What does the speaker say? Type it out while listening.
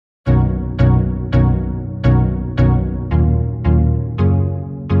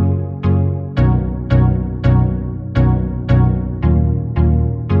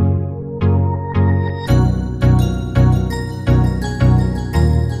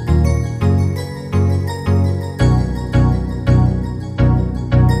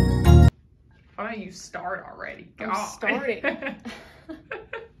start already. God. I'm starting.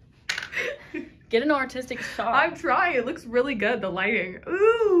 Get an artistic shot. I'm trying. It looks really good, the lighting.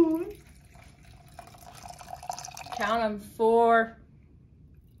 Ooh. Count them. 4.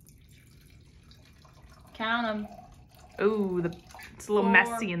 Count them. Ooh, it's a little 4.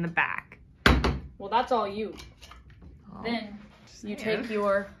 messy in the back. Well, that's all you. Oh, Then you take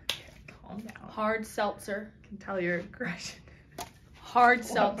your calm down. hard seltzer. I can tell your aggression. Hard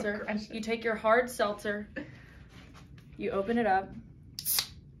seltzer. You take your hard seltzer. You open it up.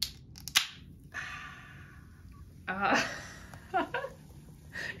 You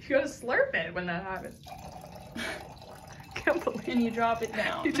gotta slurp it when that happens. Can't believe And you drop it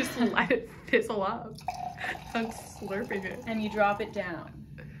down. you just let it fizzle up. I'm slurping it. And you drop it down.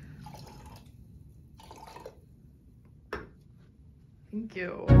 Thank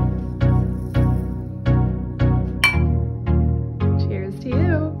you. Cheers to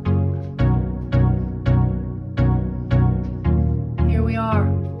you. Here we are.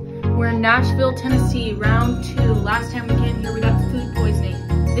 We're in Nashville, Tennessee, round 2. Last time we came here, we got food poisoning.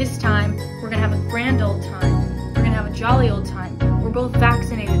 This time, we're gonna have a grand old time. We're gonna have a jolly old time. We're both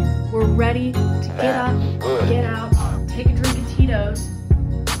vaccinated. We're ready to get up, get out, take a drink of Tito's,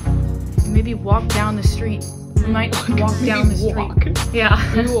 and maybe walk down the street. We might walk down the street. Walk. Yeah.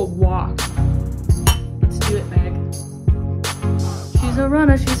 We will walk. Let's do it, Meg. She's a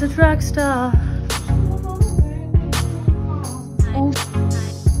runner, she's a track star. Oh.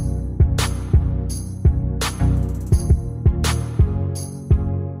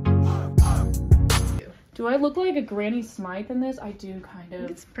 Do I look like a Granny Smythe in this? I do, kind I think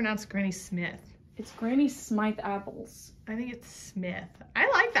of. it's pronounced Granny Smith. It's Granny Smythe apples. I think it's Smith. I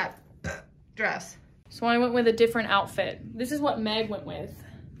like that dress. So I went with a different outfit. This is what Meg went with.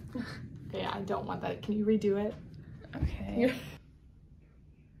 Okay, I don't want that. Can you redo it? Okay.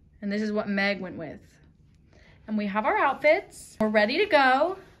 And this is what Meg went with. And we have our outfits. We're ready to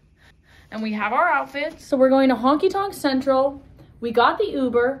go. And we have our outfits. So we're going to Honky Tonk Central. We got the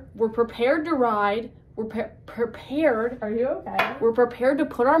Uber. We're prepared to ride. We're prepared. Are you okay? We're prepared to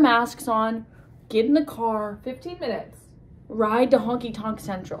put our masks on, get in the car, 15 minutes. ride to Honky Tonk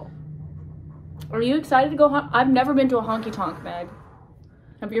Central. Are you excited to go? I've never been to a honky tonk, Meg.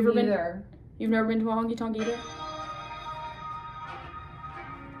 Have you ever been? Neither. You've never been to a honky tonk either?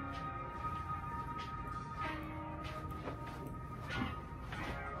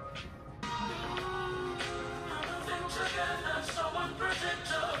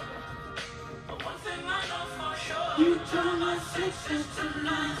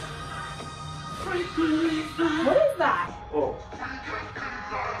 What is that? Oh.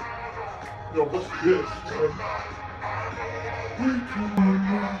 Yo, what's this?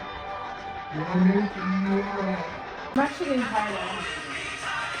 I'm actually getting tired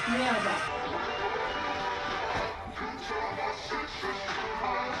now. Yeah, that.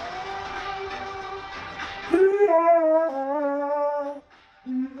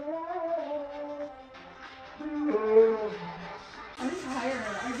 I'm tired.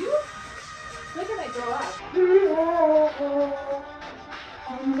 Are you? Look at me throw up.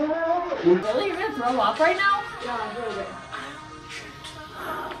 Really? You're gonna throw up right now? Yeah, I'm really good.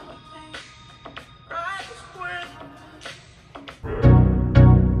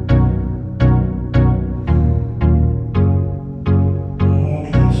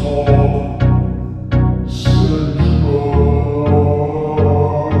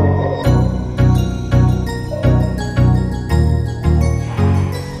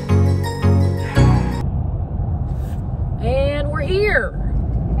 And we're here.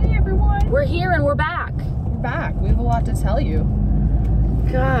 Hey everyone. We're here and we're back. We're back. We have a lot to tell you.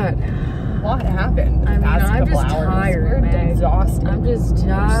 God. What happened? I mean, I'm just tired, We're Meg. exhausted. I'm just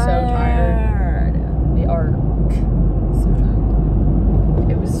tired. so tired. We are so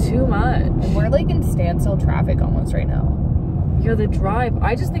tired. It was too much. And we're like in standstill traffic almost right now. Yeah, the drive.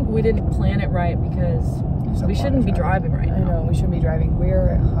 I just think we didn't plan it right because There's a we lot shouldn't of be traffic. driving right I now. know, we shouldn't be driving.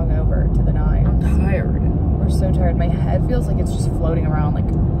 We're hungover to the nines. I'm tired. We're so tired. My head feels like it's just floating around. Like,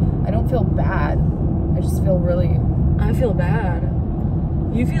 I don't feel bad. I just feel really... I feel bad.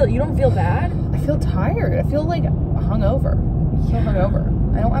 You don't feel bad? I feel tired. I feel like hungover. I feel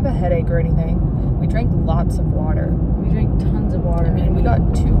hungover. I don't have a headache or anything. We drank lots of water. We drank tons of water. I mean, we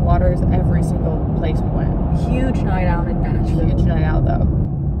got 2 waters every single place we went. Huge night out in Nashville. Huge night out, though.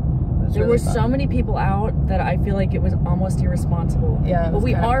 There were so many people out that I feel like it was almost irresponsible. Yeah. But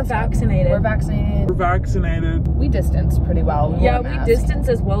we are vaccinated. We're vaccinated. We're vaccinated. We distanced pretty well. Yeah, we distanced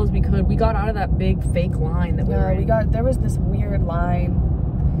as well as we could. We got out of that big fake line that we were in. There was this weird line.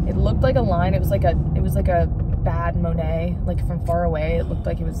 It looked like a line. It was like a bad Monet, like from far away. It looked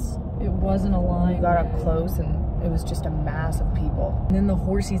like it was It wasn't a line. We got up close and it was just a mass of people. And then the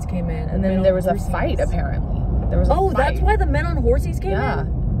horsies came in. And then there was a fight, apparently. There was a fight. That's why the men on horsies came in? Yeah.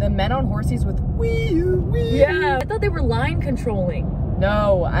 The men on horses with wee. Yeah. I thought they were line controlling.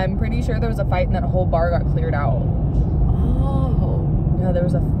 No, I'm pretty sure there was a fight and that whole bar got cleared out. Oh. Yeah, there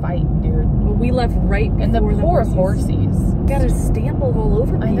was a fight, dude. But we left right before and the poor horsies. Got a stample all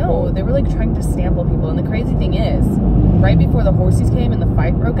over people. I know. They were like trying to stample people. And the crazy thing is, right before the horsies came and the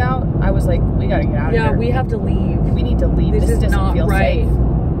fight broke out, I was like, we gotta get out of here. Yeah, we have to leave. We need to leave. This doesn't not feel right. safe.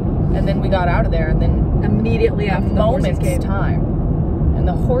 And then we got out of there, and then immediately after the horses came. Time. And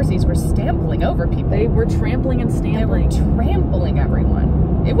the horsies were stampling over people. They were trampling and stampling. They were trampling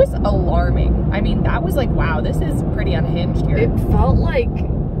everyone. It was alarming. I mean, that was like, wow, this is pretty unhinged here. It felt like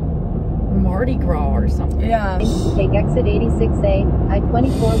Mardi Gras or something. Yeah. Take exit 86A,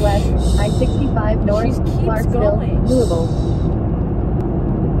 I-24 West, I-65 North, Clarksville, Louisville.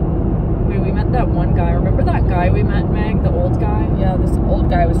 Wait, we met that one guy. Remember that guy we met, Meg? The old guy? Yeah, this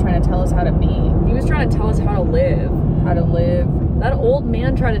old guy was trying to tell us how to be. He was trying to tell us how to live. How to live. That old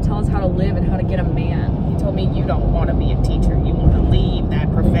man tried to tell us how to live and how to get a man. He told me, you don't want to be a teacher. You want to leave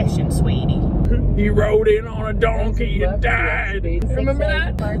that profession, sweetie. He rode in on a donkey and died. Remember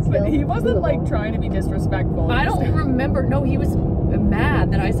that? But he wasn't like trying to be disrespectful. I don't remember. No, he was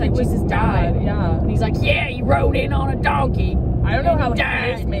mad that I said Jesus died. Yeah. And he's like, yeah, he rode in on a donkey. I don't know how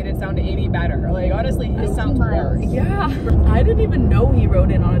his made it sound any better. Like, honestly, his sounds worse. Yeah. I didn't even know he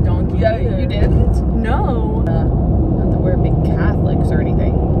rode in on a donkey. Yeah, you didn't? No. Not that we're big Catholics or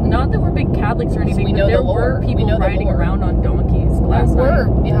anything. Not that we're big Catholics or anything, we but know there were people riding around on donkeys last night.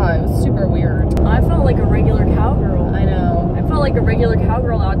 Yeah, it was super weird. I felt like a regular cowgirl. I know. I felt like a regular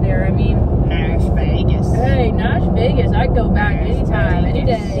cowgirl out there. I mean, Nash Vegas. Hey, Nash Vegas. I'd go back anytime, any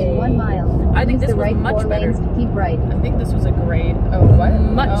day. In 1 mile. I think this was right much 4 better. lanes to keep right. I think this was a great. Oh, what?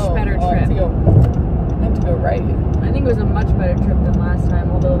 Much better trip. I have to go right. I think it was a much better trip than last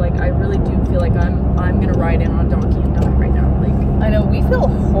time. Although, like, I really do feel like I'm gonna ride in on a donkey and die right now. Like, I know we feel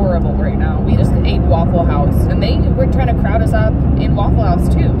horrible right now. We just ate Waffle House, and they were trying to crowd us up in Waffle House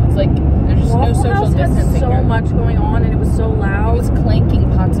too. It's like there's just no social distancing. So here. much going on, and it was so loud. It was clanking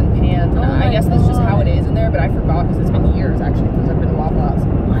pots and pans. Oh I guess that's just God. how it is in there. But I forgot because it's been years actually since I've been to Waffle House.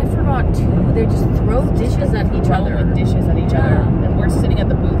 I forgot too. They just throw dishes at each other. Throwing dishes at each other, and we're sitting at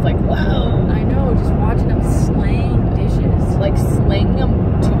the booth like, whoa. I know, just watching them slaying dishes. Like slaying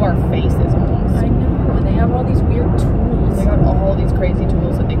them to our faces almost. I know, and they have all these weird tools. They got all these crazy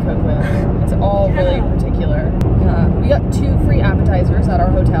tools that they cook with. It's all really particular. Yeah, we got 2 free appetizers at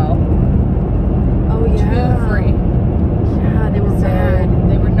our hotel. Oh yeah. 2 free. Yeah, they were bad.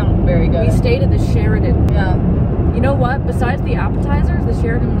 They were not very good. We stayed at the Sheraton. Yeah. You know what? Besides the appetizers, the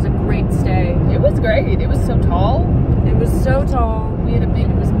Sheraton was a great stay. It was great. It was so tall. It was so tall. We had a big.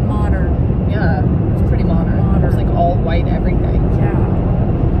 It was modern. Yeah, it was pretty modern. It was like all white everything. Yeah.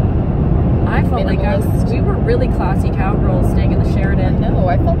 I felt like we were really classy cowgirls staying at the Sheraton. No,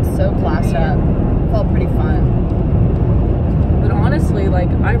 I felt so classed up. Felt pretty fun. But honestly, like,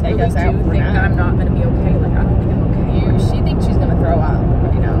 I really do think I'm not going to be okay. Like, I don't think I'm okay. She thinks she's going to throw up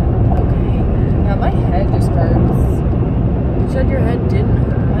right now. Okay. Yeah, my head just hurts. You said your head didn't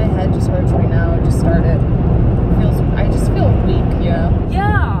hurt. My head just hurts right now. It just started. I just feel weak, you know?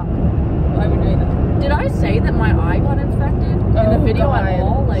 Yeah. Why are we doing that? Did I say that my eye got infected in the video at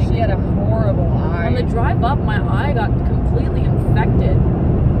all? Like, she had a horrible eye. On the drive up, my eye got completely infected.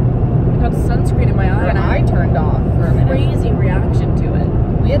 I got sunscreen in my eye. Her eye turned off for a minute. Crazy reaction to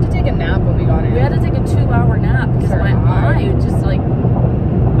it. We had to take a nap when we got in. We had to take a 2-hour nap because my eye just like,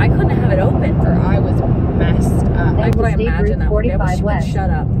 I couldn't have it open. Her eye was messed up. Like what I imagine that would be. I wish she would shut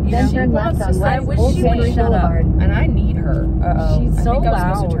up. You know? Turn left on I West wish Old she would Century shut up. Boulevard. And I need her. She's so I think I was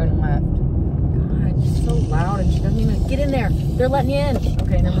loud. supposed to turn left. God, she's so loud and she doesn't even get in there. They're letting you in.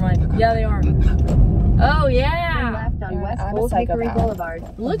 Okay, never mind. Yeah, they are. Oh Turn yeah. left on West I'm a Old Hickory psychopath.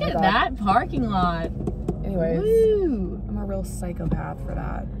 Boulevard. Look at that parking lot. Anyways, Woo. I'm a real psychopath for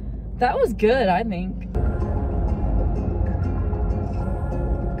that. That was good, I think.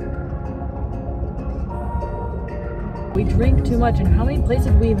 We drink too much, and how many places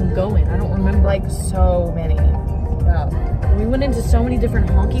did we even go in? I don't remember. Like so many. Yeah. We went into so many different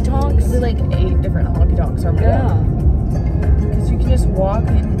honky tonks. We did like 8 different honky tonks. Yeah. Because you can just walk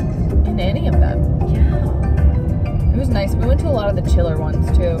in any of them. Yeah. It was nice. We went to a lot of the chiller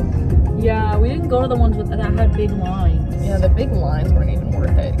ones too. Yeah, we didn't go to the ones that had big lines. Yeah, the big lines weren't even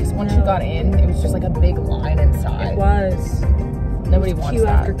worth it. Because once you got in, it was just like a big line inside. It was. Nobody wants queue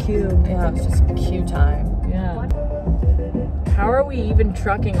that. after queue. Yeah, it was just queue time. Yeah. How are we even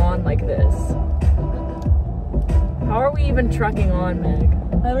trucking on like this? How are we even trucking on, Meg?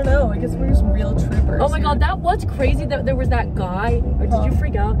 I don't know. I guess we're just real troopers. Oh my god, that was crazy that there was that guy. Or did you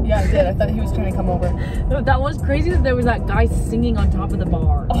freak out? Yeah, I did. I thought he was trying to come over. No, that was crazy that there was that guy singing on top of the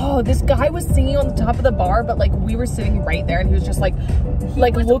bar. Oh, this guy was singing on the top of the bar, but like we were sitting right there and he was just like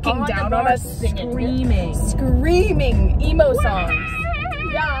looking down on us, singing. Screaming emo songs.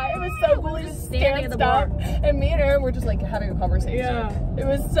 Yeah, it was so cool. He was standing at the bar. And me and Aaron were just like having a conversation. Yeah. It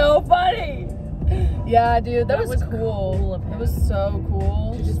was so funny. Yeah, dude, that was cool. It was so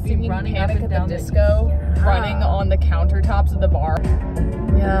cool. To just be running up and down the disco, running on the countertops of the bar.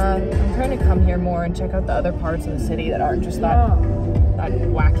 Yeah, I'm trying to come here more and check out the other parts of the city that aren't just that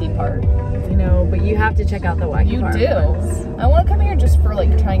wacky part. You know, but you have to check out the wacky part. You do. I want to come here just for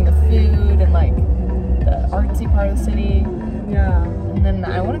like trying the food and like the artsy part of the city. Yeah. And then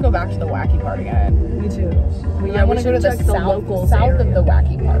I want to go back to the wacky part again. Me too. But yeah, I want to go to the south of the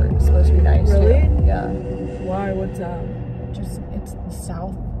wacky part. It's supposed to be nice. Really? Too. Yeah. Why? What's that? Just it's the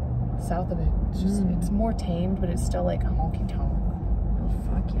south of it. It's just it's more tamed, but it's still like honky tonk.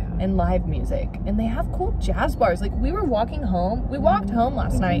 Fuck yeah. And live music. And they have cool jazz bars. Like we were walking home. We walked home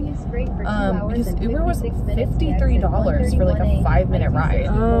last night. Because Uber was $53 for like a 5-minute ride.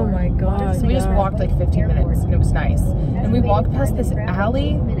 Oh my god. So we just walked like 15 minutes and it was nice. And we walked past this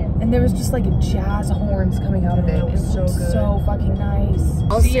alley and there was just like jazz horns coming out of it. It was so good. So fucking nice.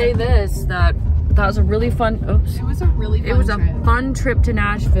 I'll say this, that was a really fun, it was a really fun trip. A fun trip to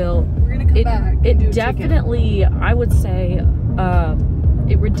Nashville. We're gonna come back. It definitely, I would say,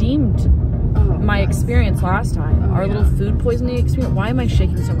 it redeemed my experience last time. Our little food poisoning experience. Why am I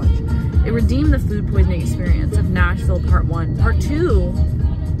shaking so much? It redeemed the food poisoning experience of Nashville Part 1. Part 2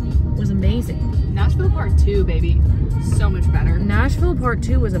 was amazing. Nashville Part 2, baby. So much better. Nashville Part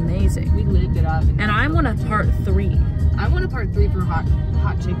 2 was amazing. We lived it up. And I want a Part 3. I want a Part 3 for hot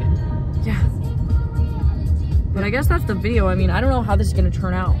chicken. Yeah. But I guess that's the video. I mean, I don't know how this is going to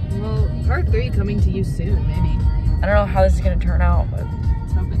turn out. Well, Part 3 coming to you soon, maybe. I don't know how this is going to turn out, but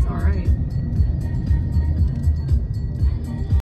let's hope it's alright.